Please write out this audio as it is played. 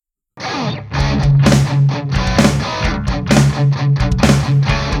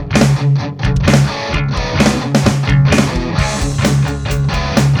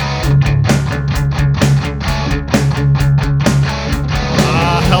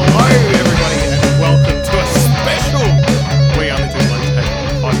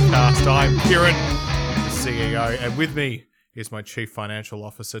go. And with me is my Chief Financial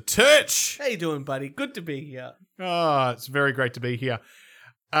Officer, Turch. How you doing, buddy? Good to be here. Oh, it's very great to be here.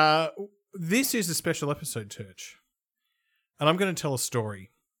 This is a special episode, Turch. And I'm going to tell a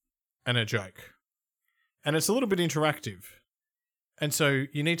story and a joke. And it's a little bit interactive. And so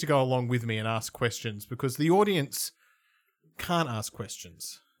you need to go along with me and ask questions because the audience can't ask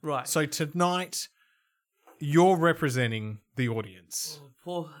questions. Right. So tonight, you're representing the audience.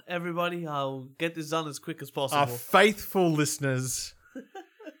 For everybody, I'll get this done as quick as Our possible. faithful listeners,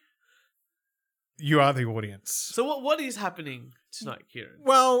 you are the audience. So what is happening tonight, Kieran?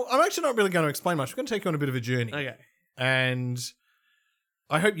 Well, I'm actually not really going to explain much. We're going to take you on a bit of a journey. Okay. And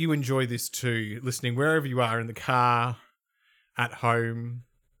I hope you enjoy this too, listening wherever you are, in the car, at home,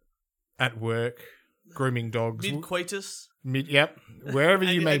 at work, grooming dogs. Mid-coitus. Yep, wherever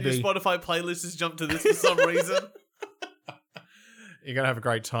you may and be. your Spotify playlist has jumped to this for some reason. You're going to have a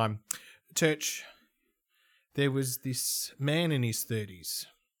great time. Turch, there was this man in his 30s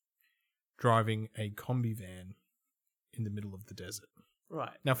driving a combi van in the middle of the desert.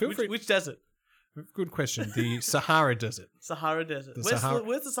 Right. Now, feel free... Which desert? Good question. The Sahara Desert. Sahara Desert. Sahara.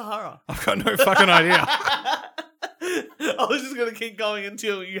 Where's the Sahara? I've got no fucking idea. I was just going to keep going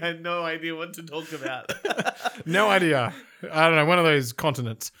until you had no idea what to talk about. No idea. I don't know. One of those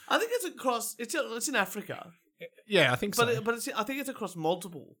continents. I think it's across... It's in Africa. Yeah, I think so. But I think it's across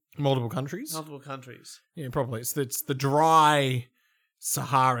multiple Countries? multiple countries. Yeah, probably. It's the dry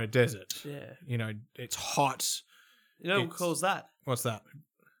Sahara Desert. Yeah. You know, it's hot. You know what calls that? What's that?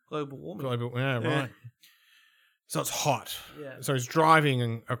 Global warming. Global. Yeah, right. Yeah. So it's hot. Yeah. So he's driving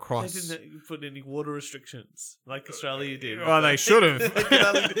They across. didn't put any water restrictions like Australia did. Well, they should have.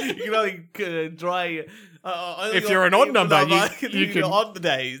 you can only dry. Only If you're an odd number, you can odd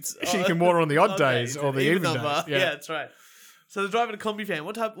days. You can water on the odd days or the even days. Yeah. That's right. So they're driving a combi van.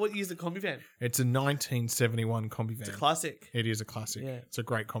 What year's the combi van? It's a 1971 combi van. It's a classic. It is a classic. Yeah. It's a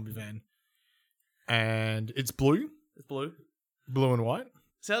great combi van. And it's blue. It's blue. Blue and white.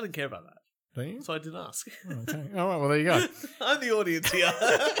 See, I didn't care about that, Don't you? so I didn't ask. Okay. All right. Well, there you go. I'm the audience here.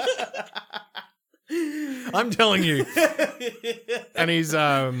 I'm telling you. And he's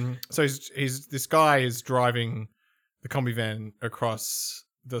this guy is driving the combi van across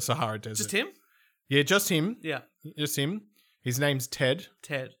the Sahara Desert. Just him? Yeah, just him. Yeah. Just him. His name's Ted.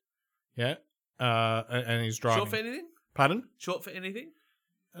 Ted. Yeah. And he's driving. Short for anything? Pardon? Short for anything?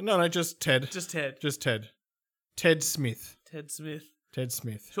 No, just Ted. Just Ted. Just Ted. Ted Smith. Ted Smith. Ted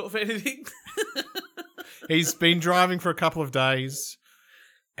Smith. Short for anything? He's been driving for a couple of days.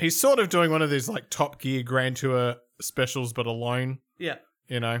 He's sort of doing one of these like Top Gear Grand Tour specials, but alone. Yeah.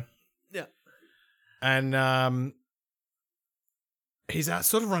 You know? Yeah. And he's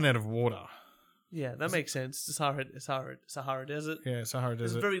sort of run out of water. Yeah, that makes sense. The Sahara Desert. Yeah, Sahara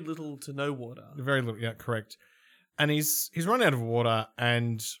There's Desert. very little to no water. Very little, yeah, correct. And he's run out of water,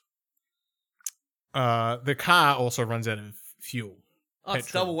 and the car also runs out of fuel. Oh,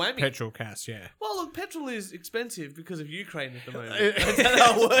 it's double whammy. Petrol gas, yeah. Well, look, petrol is expensive because of Ukraine at the moment. It- Is that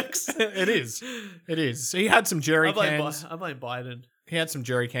how it works? It is. It is. He had some jerry cans. I blame Biden. He had some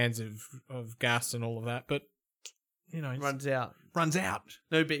jerry cans of gas and all of that, but you know, Runs out. runs out.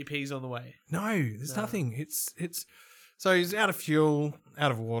 No BP's on the way. No, there's No. nothing. It's so he's out of fuel,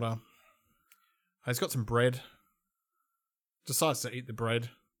 out of water. He's got some bread. Decides to eat the bread,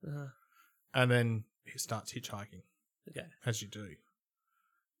 and then he starts hitchhiking, Okay. as you do.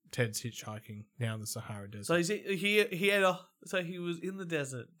 Ted's hitchhiking now in the Sahara Desert. So he was in the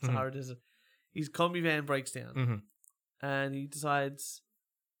desert, Sahara Desert. His combi van breaks down, Mhm. and he decides,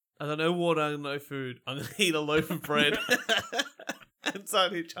 "I got no water, I got no food. I'm gonna eat a loaf of bread and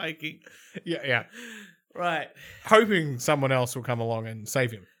start hitchhiking." Yeah. Right. Hoping someone else will come along and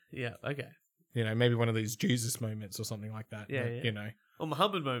save him. Yeah. Okay. You know, maybe one of these Jesus moments or something like that. Yeah, but, yeah. You know. Or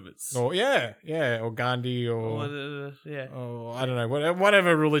Muhammad moments. Or or Gandhi, or Yeah. I don't know,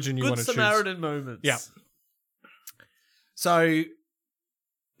 whatever religion you Good want to choose. Samaritan moments. Yeah. So,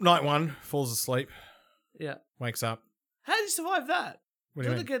 night one, falls asleep, Yeah. wakes up. How did you survive that? What do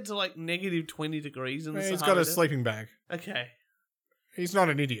you Doesn't mean? it get to like negative 20 degrees in the He's Sahara got a Desert? sleeping bag. Okay. He's not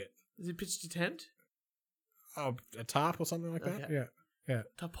an idiot. Has he pitched a tent? Oh, a tarp or something like that? Okay. Yeah. Yeah.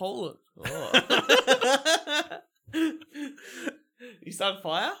 Tarpaulin. Oh. You start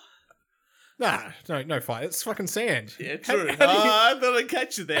fire? Nah, no fight. It's fucking sand. Yeah, How- true. how do you- I thought I'd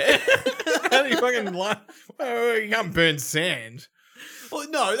catch you there. How do you fucking you can't burn sand. Well,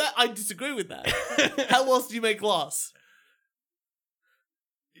 no, I disagree with that. How else do you make glass?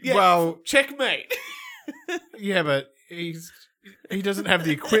 Yeah, Well, checkmate. yeah, but he doesn't have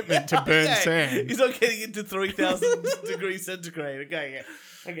the equipment to burn Okay. sand. He's not getting into 3,000 degrees centigrade. Okay,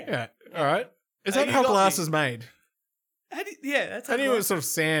 yeah. Okay. Yeah, all right. Is that you how got glass me. is made? Yeah, that's how I knew it glass- was sort of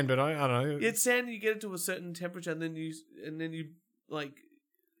sand, but I don't know. It's sand. You get it to a certain temperature, and then you like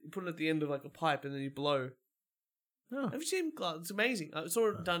put it at the end of like a pipe, and then you blow. Oh, Have you seen glass? It's amazing. I saw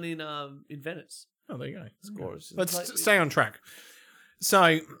it done in Venice. oh, there you go. It's gorgeous. Let's It's like- stay on track.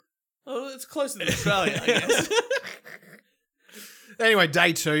 So, Oh, it's closer to Australia, I guess. anyway,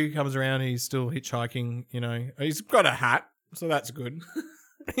 day 2 comes around. He's still hitchhiking. You know, he's got a hat, so that's good.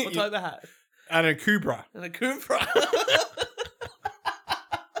 What type of hat? And a Cobra. And a Cooper.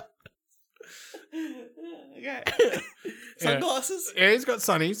 Okay. Sunglasses. Yeah, he's got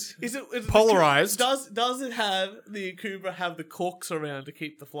sunnies. Is it Polarized. Does it have the Cobra have the corks around to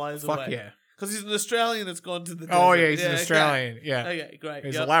keep the flies away? Fuck yeah. Because he's an Australian that's gone to the desert. Oh yeah, he's an okay. Australian. Yeah, Okay, great.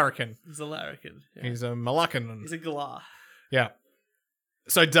 he's Yep. a larrikin. He's a larrikin. Yeah. He's a Malaccan. He's a galah. Yeah.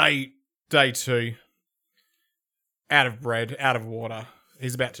 So day 2, out of bread, out of water.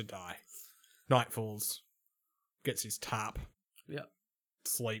 He's about to die. Night falls. Gets his tarp. Yep.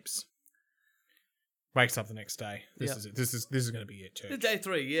 Sleeps. Wakes up the next day. This Yep. is it. This is going to be it too. Day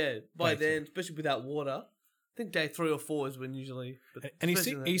 3, yeah. By Day then, especially without water, I think day 3 or 4 is when usually. But And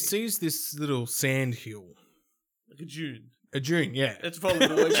especially he sees this little sand hill. like a dune. A dune, yeah. That's probably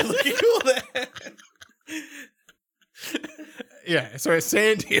the word you're looking for there. Yeah, so a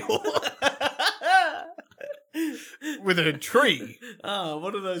sand hill with a tree. Oh,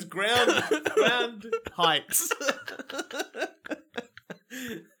 one of those ground heights.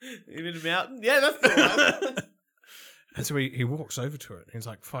 Even a mountain? Yeah, that's the one. And so he walks over to it. And he's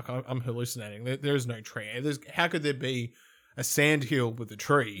like, fuck, I'm hallucinating. There is no tree. How could there be a sand hill with a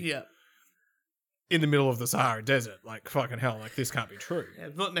tree Yeah. in the middle of the Sahara Desert? Like, fucking hell, like, this can't be true. Yeah,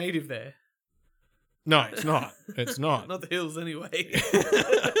 it's not native there. No, it's not. It's not. Not the hills, anyway.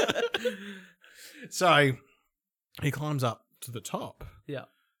 So he climbs up to the top. Yeah.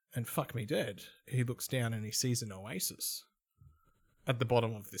 And fuck me dead. He looks down and he sees an oasis at the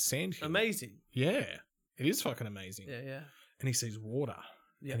bottom of this sand hill. Amazing. Yeah. It is fucking amazing. Yeah, yeah. And he sees water.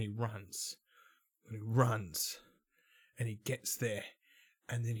 Yeah. And he runs. And he runs. And he gets there.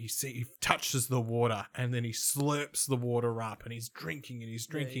 And then he touches the water. And then he slurps the water up. And he's drinking and he's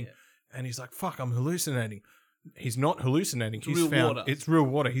drinking. Yeah, And he's like, fuck, I'm hallucinating. He's not hallucinating. It's He's real found water. It's real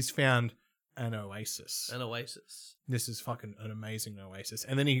water. He's found an oasis. An oasis. This is fucking an amazing oasis.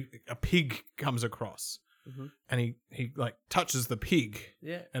 And then a pig comes across. Mm-hmm. And he like touches the pig.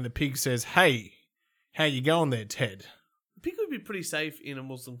 Yeah. And the pig says, hey, how you going there, Ted? Pig would be pretty safe in a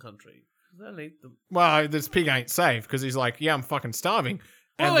Muslim country. They don't eat them. Well, this pig ain't safe because he's like, yeah, I'm fucking starving.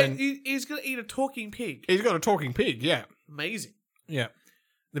 And Oh, wait, then he's going to eat a talking pig. he's got a talking pig, yeah. Amazing. Yeah.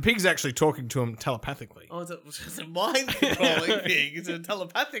 The pig's actually talking to him telepathically. Oh, it's a mind-controlling pig. It's a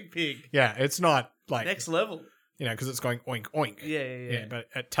telepathic pig. Yeah, it's not like, Next level. you know, because it's going oink, oink. Yeah. But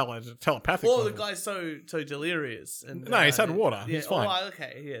at telepathic Or the level. guy's so delirious. And, No, he's had water. Yeah, He's fine. Oh,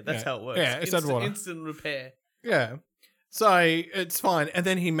 okay, yeah, that's Yeah. how it works. Yeah, he's had water. Instant repair. Yeah. So it's fine. And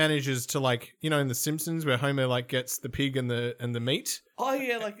then he manages to, like, you know, in The Simpsons where Homer like gets the pig and the meat. Oh,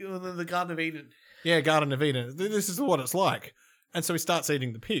 yeah, like the Garden of Eden. Yeah, Garden of Eden. This is what it's like. And so he starts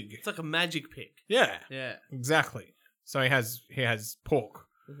eating the pig. It's like a magic pig. Yeah. Yeah. Exactly. So he has pork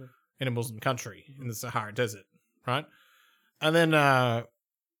Mhm. in a Muslim country in the Sahara Desert, right? And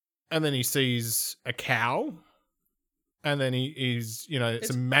then he sees a cow, and then he's you know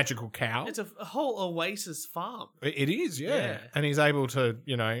it's a magical cow. It's a whole oasis farm. It is, yeah. Yeah. And he's able to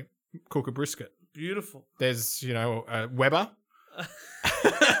cook a brisket. Beautiful. There's Weber.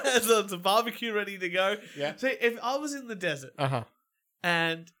 So it's a barbecue ready to go. Yeah. See, if I was in the desert Uh-huh.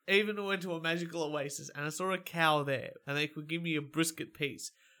 and even went to a magical oasis and I saw a cow there and they could give me a brisket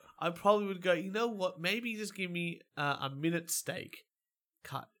piece, I probably would go, you know what, maybe just give me a minute steak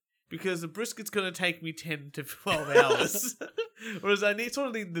cut. Because the brisket's going to take me 10 to 12 hours. Whereas I need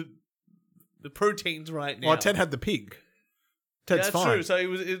the proteins right now. Well, Ted had the pig. Ted's that's fine. true. So he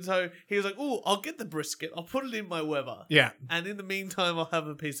was like, "Oh, I'll get the brisket. I'll put it in my Weber, Yeah, and in the meantime, I'll have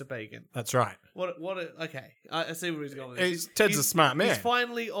a piece of bacon." that's right. Okay, I see where he's going. Ted's a smart man. He's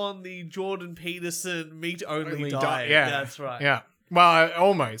finally on the Jordan Peterson meat only diet. diet, yeah. That's right. Yeah. Well,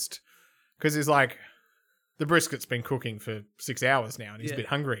 almost. Because he's like, the brisket's been cooking for 6 hours now and he's a Yeah. bit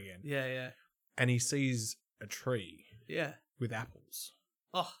hungry again. Yeah. And he sees a tree Yeah. with apples.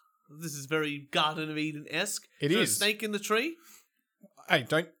 Oh, this is very Garden of Eden-esque. It Is there is. a snake in the tree? Hey,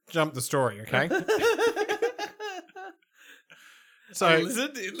 don't jump the story, okay? So- A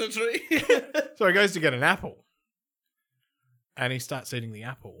lizard in the tree. So he goes to get an apple. And he starts eating the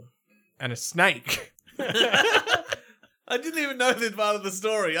apple. And a snake. I didn't even know this part of the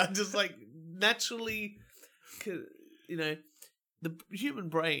story. I just naturally, the human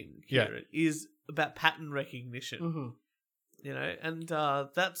brain, Kieran, is about pattern recognition. Mm-hmm. You know, and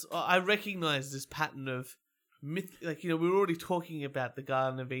that's I recognize this pattern of myth. Like, we were already talking about the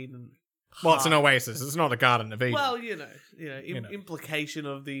Garden of Eden. Well, it's an oasis. It's not a Garden of Eden. Well, implication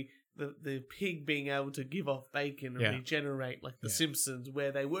of the pig being able to give off bacon and regenerate, like the Simpsons,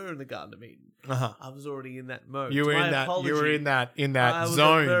 where they were in the Garden of Eden. Uh-huh. I was already in that mode. You were in that. You were in that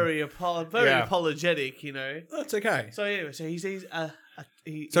zone. Very apologetic. That's okay. So anyway, so he sees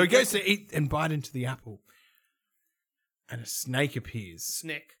he goes to eat and bite into the apple, and a snake appears.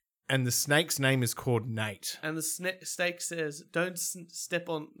 Snake. And the snake's name is called Nate. And the snake says, "Don't step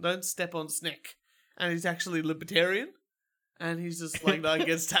on snake." And he's actually libertarian, and he's just like, "No,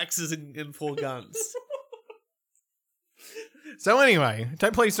 against taxes and 4 guns." So anyway,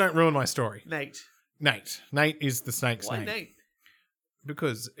 please don't ruin my story. Nate is the snake's name. Why Nate?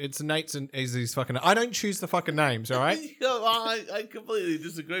 Because it's Nate's and is his fucking. I don't choose the fucking names. All right. I completely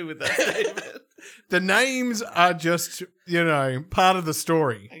disagree with that statement. The names are just, part of the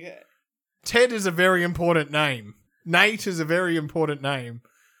story. Okay. Ted is a very important name. Nate is a very important name.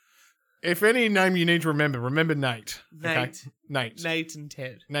 If any name you need to remember Nate. Nate. Okay? Nate. Nate and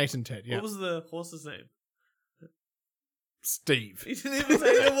Ted. Nate and Ted, yeah. What was the horse's name? Steve. You didn't even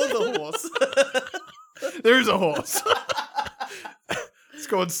say there was a horse. There is a horse. It's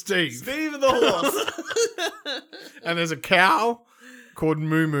called Steve. Steve and the horse. And there's a cow called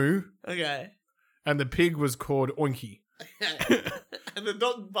Moo Moo. Okay. And the pig was called Oinky. Okay. And the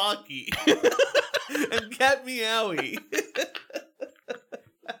dog Barky. And cat Meowie.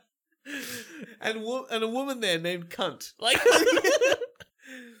 And a woman there named Cunt. Like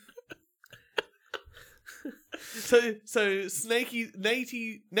So Nate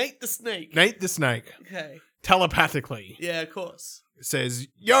the snake. Nate the snake. Okay. Telepathically. Yeah, of course. Says,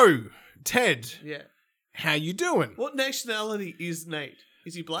 "Yo, Ted. Yeah. How you doing?" What nationality is Nate?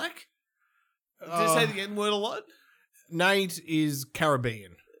 Is he black? Did you say the N-word a lot? Nate is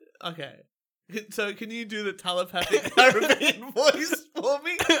Caribbean. Okay. So can you do the telepathic Caribbean voice for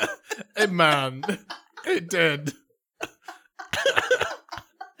me? Hey man, hey Ted.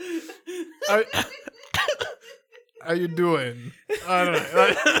 How you doing? I don't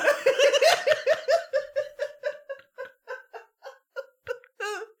know.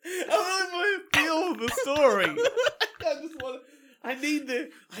 I really want to feel the story. I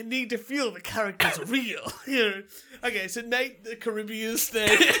need to feel the characters are real. Okay, so Nate the Caribbean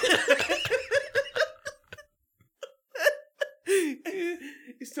snake.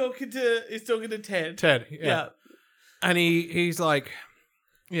 He's talking to Ted. Ted, yeah. And he's like,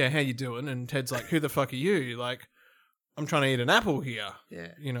 "Yeah, how you doing?" And Ted's like, "Who the fuck are you?" Like, "I'm trying to eat an apple here."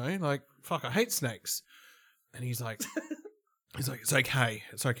 Yeah. Like, fuck, I hate snakes. And he's like, "It's okay.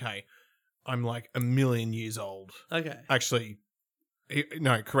 It's okay. I'm like 1 million years old." Okay. Actually,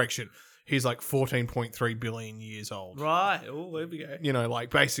 correction. He's like 14.3 billion years old. Right. Oh, there we go. Like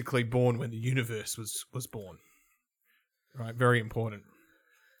basically born when the universe was born. Right. Very important.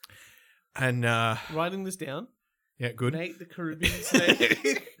 And writing this down. Yeah, good. Nate the Caribbean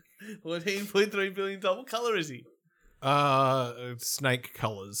snake. 14.3 billion. What color is he? Snake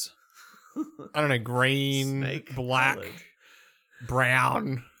colors. I don't know. Green, Snake black, colored.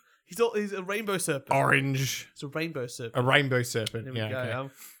 brown. He's a rainbow serpent. Orange. It's a rainbow serpent. A rainbow serpent. There we yeah. go.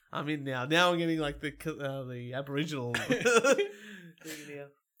 Okay. I'm in now. Now I'm getting like the Aboriginal.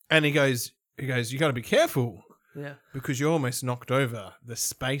 And he goes, you got to be careful. Yeah. Because you almost knocked over the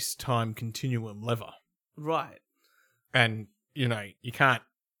space-time continuum lever. Right. And, you can't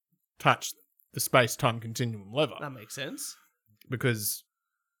touch the space-time continuum lever. That makes sense. Because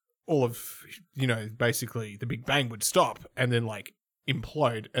all of, basically the Big Bang would stop and then,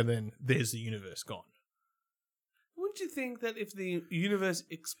 implode, and then there's the universe gone. Wouldn't you think that if the universe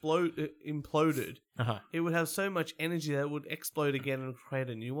imploded, it would have so much energy that it would explode again and create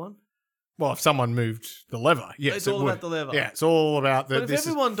a new one? Well, if someone moved the lever, yes, it's all about the lever. Yeah, it's all about the. But if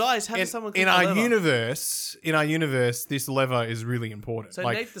everyone dies, how does someone keep in the our lever? In our universe, this lever is really important. So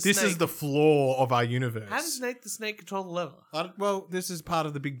Nate the this snake, is the flaw of our universe. How does Nate the snake control the lever? Well, this is part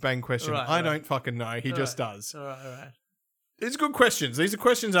of the Big Bang question. Right, I don't fucking know. He All just right. does. All right. These are good questions. These are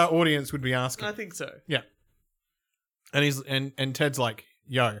questions our audience would be asking. I think so. Yeah. And he's and Ted's like,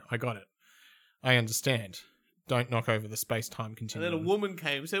 "Yo, I got it. I understand. Don't knock over the space-time continuum." And then a woman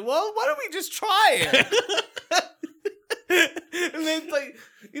came and said, "Well, why don't we just try it?" And then it's like,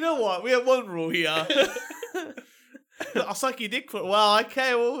 you know what? We have one rule here. I'll suck your dick for well,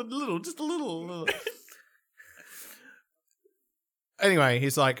 okay, well, just a little. Anyway,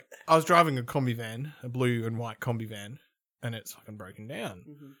 he's like, "I was driving a combi van, a blue and white combi van, and it's fucking broken down."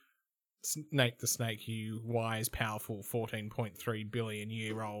 Mm-hmm. Nate the snake, you wise, powerful, 14.3 billion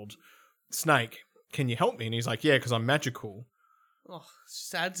year old Snake, can you help me? And he's like, yeah, because I'm magical. Oh,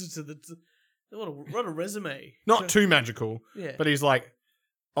 just adds it to the. What a resume. Not too magical, Yeah. but he's like,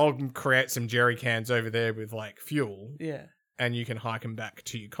 I'll create some jerry cans over there with like fuel, Yeah. and you can hike them back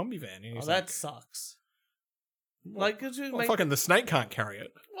to your combi van. And he's that like, sucks. well, Could you well, fucking the snake can't carry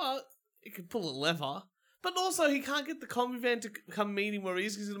it. Well, he could pull a lever. But also, he can't get the combi van to come meet him where he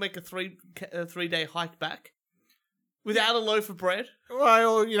is. He's going to make a 3-day hike back without a loaf of bread.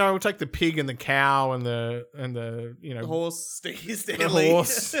 Well, we'll take the pig and the cow and the The horse, Sticky the Stanley.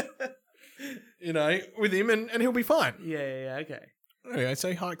 horse, with him, and he'll be fine. yeah, okay. Anyway, so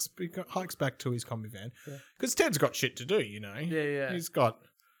he hikes back to his combi van Yeah. because Ted's got shit to do. Yeah. He's got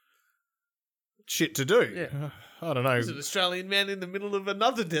shit to do. Yeah. I don't know. He's an Australian man in the middle of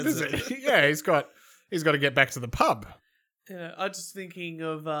another desert. Yeah, he's got to get back to the pub. I'm just thinking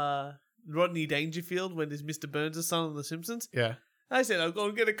of Rodney Dangerfield when there's Mr. Burns' son on The Simpsons. Yeah. I said I'll go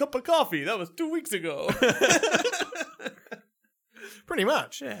and get a cup of coffee. That was 2 weeks ago. Pretty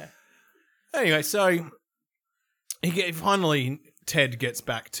much. Yeah. Anyway, so finally Ted gets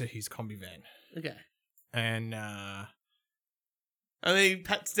back to his combi van, Okay. and And then he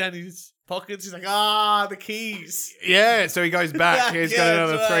pats down his pockets. He's like, the keys. yeah, so he goes back. He's got Yeah,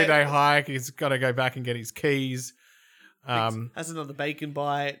 another that's right. 3-day hike. He's got to go back and get his keys. Has another bacon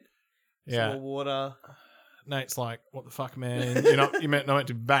bite. Some Yeah. more water. Nate's like, "What the fuck, man? You're not meant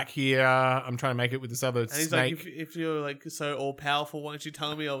to be back here. I'm trying to make it with this other And he's snake." like, if you're like so all powerful, why don't you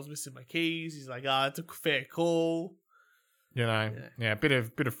tell me I was missing my keys? He's like, it's a fair call. Yeah, bit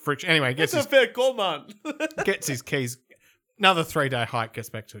of friction. Anyway, It's a fair call, man. gets his keys. Another 3-day hike,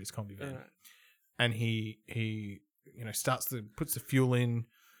 gets back to his combi van, Alright. and he puts the fuel in.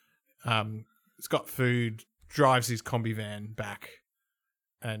 It's got food. Drives his combi van back,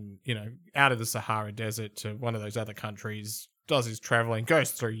 and out of the Sahara Desert to one of those other countries. Does his traveling,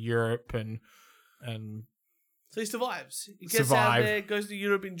 goes through Europe, and So he survives. He gets out there, goes to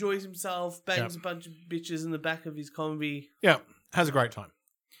Europe, enjoys himself, bangs a bunch of bitches in the back of his combi. yeah, has a great time.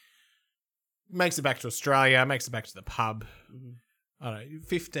 Makes it back to Australia. Makes it back to the pub. Mhm. I don't know,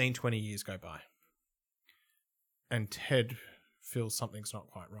 15, 20 years go by. And Ted feels something's not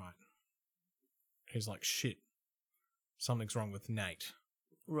quite right. He's like, shit, something's wrong with Nate,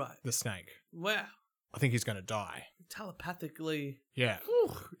 Right. the snake. Wow. I think he's going to die. Telepathically. Yeah.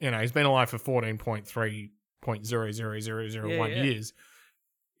 Whew. He's been alive for 14.3.00001 Yeah. years.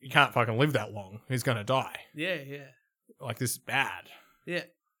 You can't fucking live that long. He's going to die. Yeah. Like, this is bad. Yeah.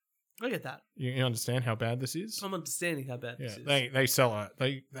 I get that. You understand how bad this is? I'm understanding how bad Yeah, this is. they sell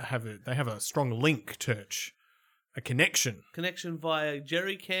they have a strong link, Church, a connection, Connection via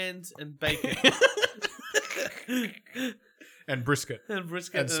jerry cans and bacon. and brisket. and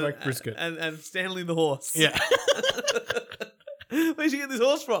brisket. And smoked brisket. And Stanley the horse. Yeah, Where'd you get this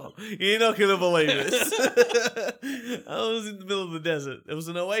horse from? You're not going to believe this. I was in the middle of the desert. There was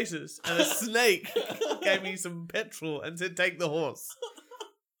an oasis, and a snake gave me some petrol and said, take the horse.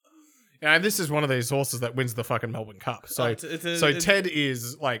 yeah. And this is one of these horses that wins the fucking Melbourne Cup. So Ted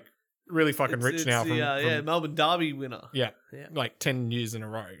is like really fucking rich now. From Melbourne Derby winner. yeah, Yeah. like 10 years in a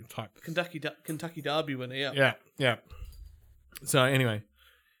row type. Kentucky Derby winner, yeah. Yeah. So anyway,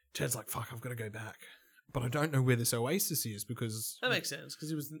 Ted's like, fuck, I've got to go back. But I don't know where this oasis is because That makes sense,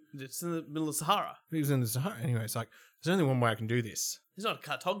 because it's in the middle of Sahara. he was in the Sahara. Anyway, it's like, there's only one way I can do this. He's not a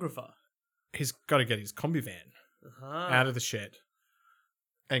cartographer. He's got to get his combi van Uh-huh. out of the shed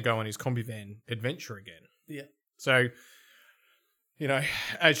and go on his combi van adventure again. Yeah. So,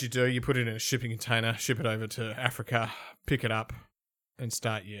 as you do, you put it in a shipping container, ship it over to Africa, pick it up, and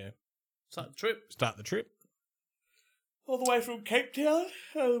start Start the trip. the trip. All the way from Cape Town,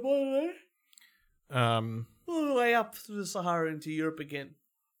 all the way up through the Sahara into Europe again.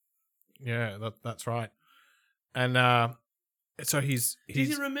 Yeah, that's right. And so he's Did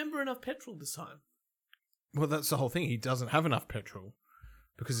he remember enough petrol this time? well, that's the whole thing. He doesn't have enough petrol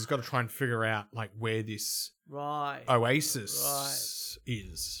because he's got to try and figure out like where this Right. oasis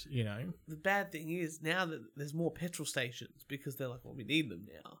is. The bad thing is now that there's more petrol stations because they're like, well, we need them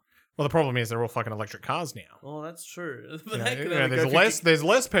now. Well, the problem is they're all fucking electric cars now. Oh, that's true. But You know, they can only there's go less 50 there's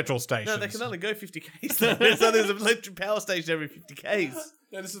less petrol stations. No, they can only go 50 k's. So there's an electric power station every 50 k's.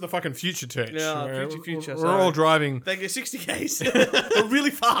 No, this is the fucking future, Church. Yeah, future. We're all driving. They go 60 k's. They're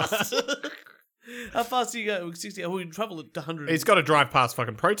really fast. How fast do you go? 60. We travel at 100. He's got to drive past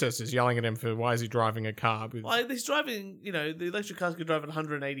fucking protesters yelling at him for why is he driving a car with. Well, he's driving, the electric cars can drive at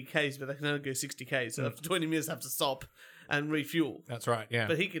 100 k's, but they can only go 60 k's. So after 20 minutes, they have to stop and refuel. That's right. Yeah.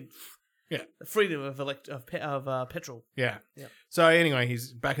 But he can. Yeah. The freedom of petrol. Yeah. Yeah. So anyway,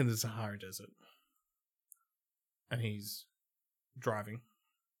 he's back in the Sahara Desert, and he's driving,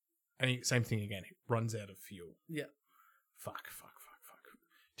 And same thing again. He runs out of fuel. Yeah. Fuck.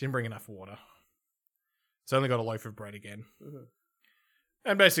 Didn't bring enough water. It's only got a loaf of bread again. Mhm.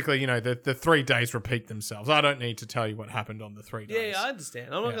 And basically, the 3 days repeat themselves. I don't need to tell you what happened on the 3 days. Yeah, I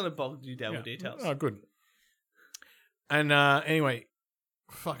understand. I'm not Yeah. going to bog you down with details. Oh, good. And anyway,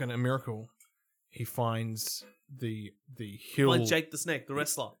 fucking a miracle. He finds the hill. Like Jake the Snake, the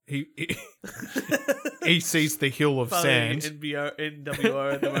wrestler. He sees the hill of sand.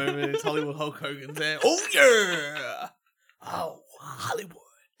 NWO at the moment. It's Hollywood Hulk Hogan's there. Oh, yeah! Oh, Hollywood.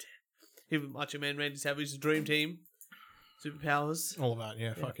 Even Macho Man Randy Savage's dream team. Superpowers. All of that,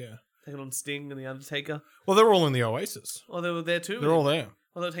 yeah, fuck yeah. Taking on Sting and The Undertaker. Well, they're all in the Oasis. Oh, they were there too? They're all there.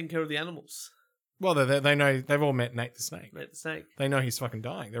 Oh, they're taking care of the animals. Well, they know, they've all met Nate the Snake. Nate the Snake. They know he's fucking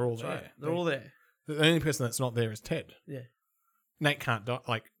dying. They're all That's there. right. They're all there. The only person that's not there is Ted. Yeah. Nate can't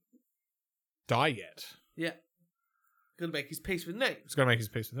die yet. Yeah. Gotta make his peace with Nate. He's got to make his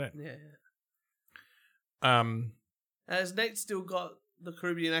peace with that. Yeah. Has Nate still got the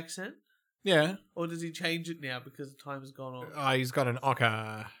Caribbean accent? Yeah. Or does he change it now because time has gone on? He's got an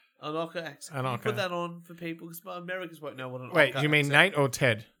Ocker. An Ocker accent. An Can you Ocker. put that on for people because Americans won't know what an Wait, Ocker do you mean accent. Nate or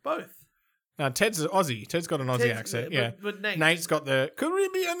Ted? Both. No, Ted's an Aussie. Ted's got an Aussie Ted's- accent. Yeah. But Nate. Nate's got the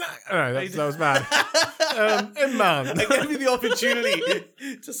Caribbean. No, that was bad. Man. I gave you the opportunity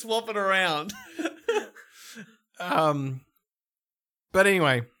to swap it around. But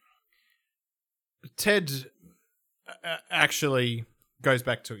anyway, Ted actually goes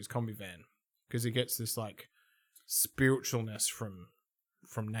back to his combi van because he gets this spiritualness from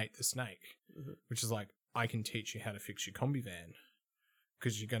Nate the Snake, which is I can teach you how to fix your combi van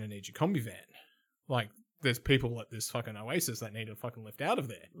because you're going to need your combi van. There's people at this fucking Oasis that need a fucking lift out of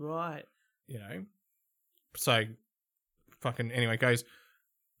there. Right. So fucking anyway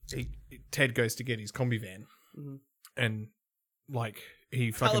Ted goes to get his combi van and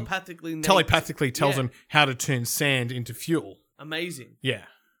he fucking telepathically tells him how to turn sand into fuel. Amazing. Yeah.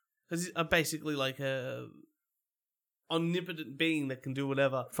 Because he's basically like a omnipotent being that can do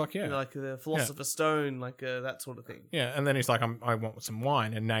whatever. Fuck yeah. Like the Philosopher's Stone, that sort of thing. Yeah, and then he's like, I want some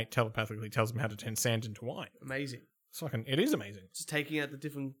wine, and Nate telepathically tells him how to turn sand into wine. Amazing. It is amazing. Just taking out the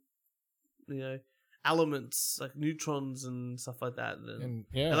different, elements like neutrons and stuff like that, and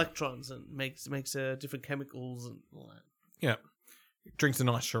electrons, and makes different chemicals and all that. Yeah. Drinks a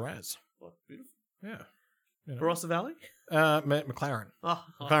nice Shiraz. What beautiful. Yeah. Barossa Valley? McLaren.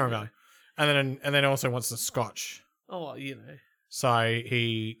 McLaren Valley. And then also wants the Scotch. Oh, well, So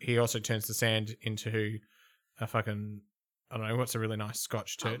he also turns the sand into a fucking, I don't know, what's a really nice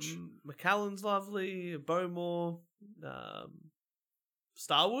Scotch church? Macallan's lovely, Bowmore,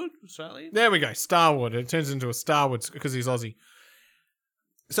 Starwood, Australian. There we go, Starwood. It turns into a Starwood because he's Aussie.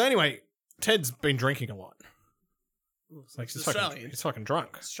 So anyway, Ted's been drinking a lot. He's Australian. He's fucking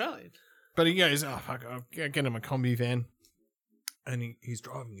drunk. Australian. But he goes, oh, fuck, I'll get him a combi van. And he's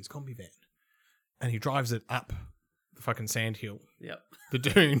driving his combi van. And he drives it up the fucking sand hill. Yep. The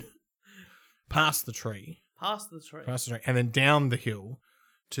dune. Past the tree. Past the tree. And then down the hill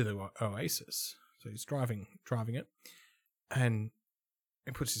to the Oasis. So he's driving it. And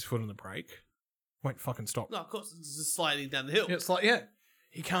he puts his foot on the brake. Won't fucking stop. No, of course, it's just sliding down the hill. Yeah,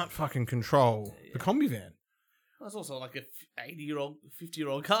 he can't fucking control the combi van. That's also like a 80-year-old,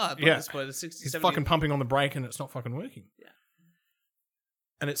 50-year-old car. But Yeah. this point, a 60, He's 70 fucking pumping on the brake and it's not fucking working. Yeah.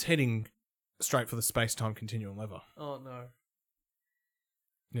 And it's heading straight for the space-time continuum lever. Oh, no.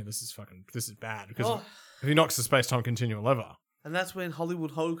 Yeah, this is bad. Because if he knocks the space-time continuum lever... And that's when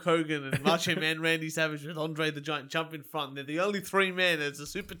Hollywood Hulk Hogan and Macho Man Randy Savage with Andre the Giant jump in front. They're the only 3 men as a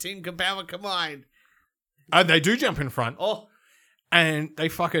super team power combined. They do jump in front. Oh. And the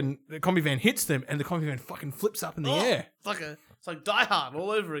combi van hits them and the combi van fucking flips up in the air. It's like Die Hard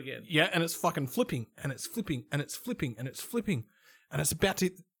all over again. Yeah, and it's fucking flipping and it's flipping and it's flipping and it's flipping. And it's about to,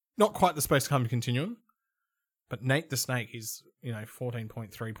 not quite the space-time continuum, but Nate the Snake is,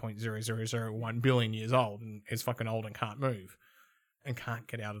 14.3.0001 billion years old and is fucking old and can't move and can't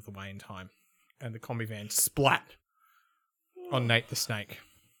get out of the way in time. And the combi van splat on Nate the Snake.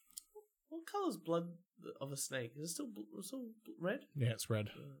 What colour's blood of a snake? Is it still red? Yeah, it's red.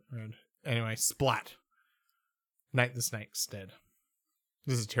 Red. Anyway, splat. Nate the Snake's dead.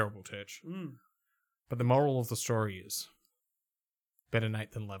 This is terrible, Church. But the moral of the story is, better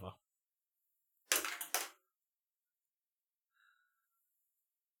Nate than Lever.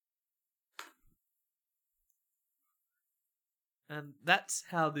 And that's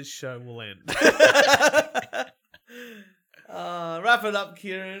how this show will end. Wrap it up,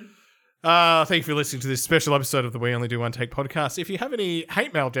 Kieran. Thank you for listening to this special episode of the We Only Do One Take podcast. If you have any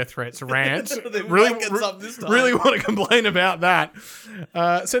hate mail, death threats, rant, really want to complain about that,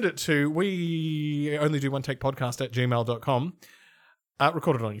 send it to weonlydooonetake@gmail.com.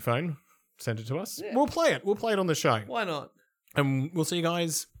 Record it on your phone. Send it to us. Yeah. We'll play it. We'll play it on the show. Why not? And we'll see you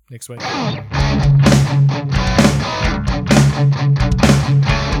guys next week.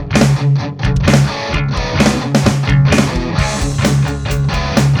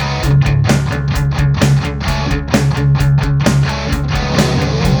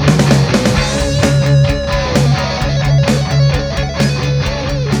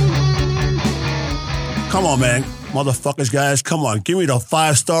 Come on, man. Motherfuckers, guys, come on. Give me the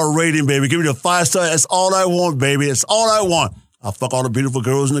 5-star rating, baby. Give me the 5-star. That's all I want, baby. That's all I want. I'll fuck all the beautiful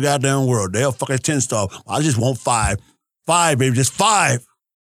girls in the goddamn world. They'll fuck a 10-star. I just want 5. 5, baby. Just 5.